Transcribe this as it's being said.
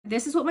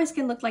This is what my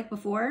skin looked like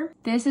before.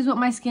 This is what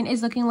my skin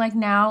is looking like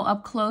now,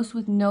 up close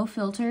with no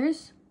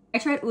filters. I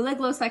tried Ole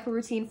Glow Cycle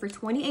Routine for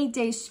 28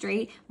 days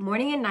straight,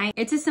 morning and night.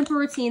 It's a simple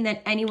routine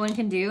that anyone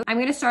can do. I'm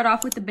gonna start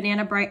off with the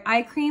Banana Bright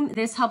Eye Cream.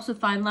 This helps with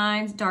fine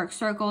lines, dark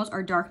circles,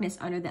 or darkness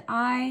under the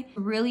eye.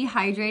 Really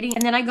hydrating.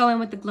 And then I go in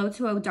with the Glow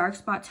 2O Dark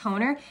Spot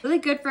Toner. Really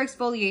good for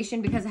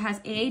exfoliation because it has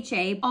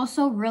AHA.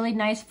 Also really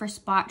nice for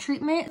spot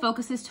treatment.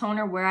 Focuses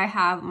toner where I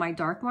have my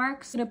dark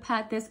marks. I'm gonna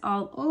pat this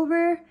all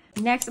over.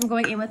 Next, I'm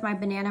going in with my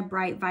Banana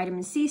Bright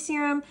Vitamin C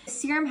Serum.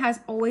 This serum has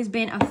always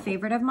been a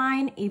favorite of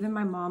mine. Even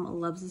my mom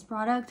loves this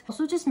product.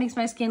 Also just makes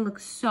my skin look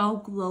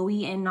so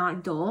glowy and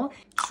not dull.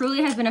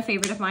 Truly has been a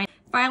favorite of mine.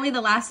 Finally,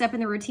 the last step in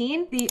the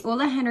routine, the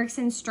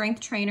OleHenriksen Strength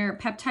Trainer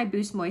Peptide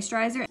Boost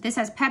Moisturizer. This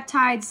has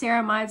peptides,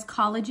 ceramides,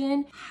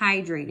 collagen,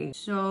 hydrating.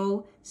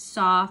 So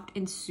soft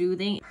and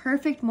soothing.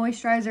 Perfect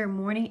moisturizer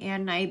morning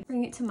and night.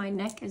 Bring it to my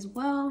neck as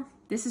well.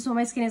 This is what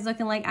my skin is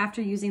looking like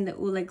after using the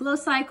Ole Glow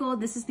Cycle.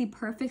 This is the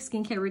perfect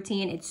skincare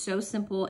routine. It's so simple